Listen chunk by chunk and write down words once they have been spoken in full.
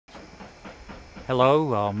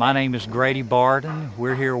Hello, my name is Grady Barden.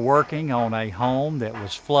 We're here working on a home that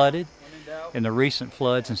was flooded in the recent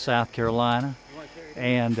floods in South Carolina.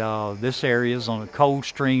 And this area is on a cold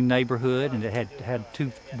stream neighborhood, and it had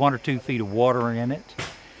 1 or 2 feet of water in it.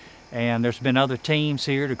 And there's been other teams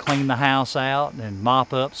here to clean the house out and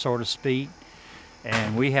mop up, so to speak.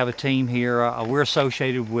 And we have a team here. We're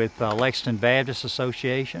associated with Lexington Baptist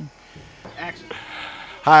Association.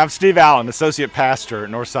 Hi, I'm Steve Allen, Associate Pastor at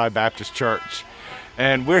Northside Baptist Church.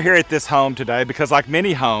 And we're here at this home today because, like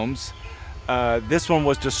many homes, this one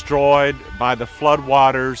was destroyed by the flood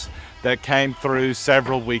waters that came through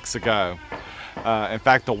several weeks ago. In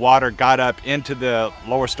fact, the water got up into the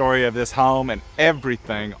lower story of this home, and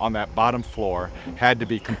everything on that bottom floor had to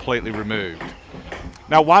be completely removed.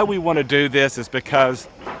 Now, why we want to do this is because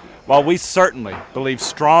while we certainly believe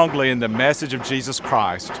strongly in the message of Jesus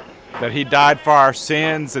Christ, that He died for our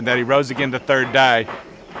sins and that He rose again the third day,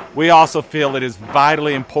 we also feel it is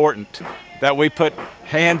vitally important that we put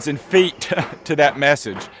hands and feet to that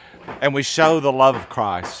message and we show the love of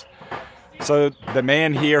Christ. So the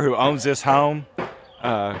man here who owns this home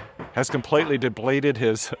has completely depleted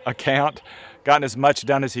his account, gotten as much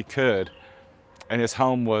done as he could, and his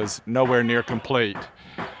home was nowhere near complete.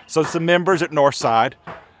 So some members at Northside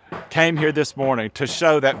came here this morning to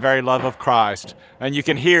show that very love of Christ. And you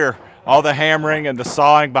can hear all the hammering and the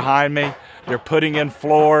sawing behind me. They're putting in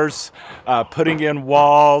floors, putting in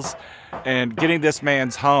walls, and getting this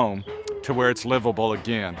man's home to where it's livable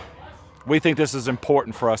again. We think this is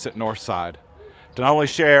important for us at Northside, to not only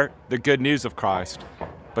share the good news of Christ,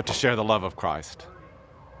 but to share the love of Christ.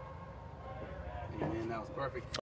 Amen. That was perfect.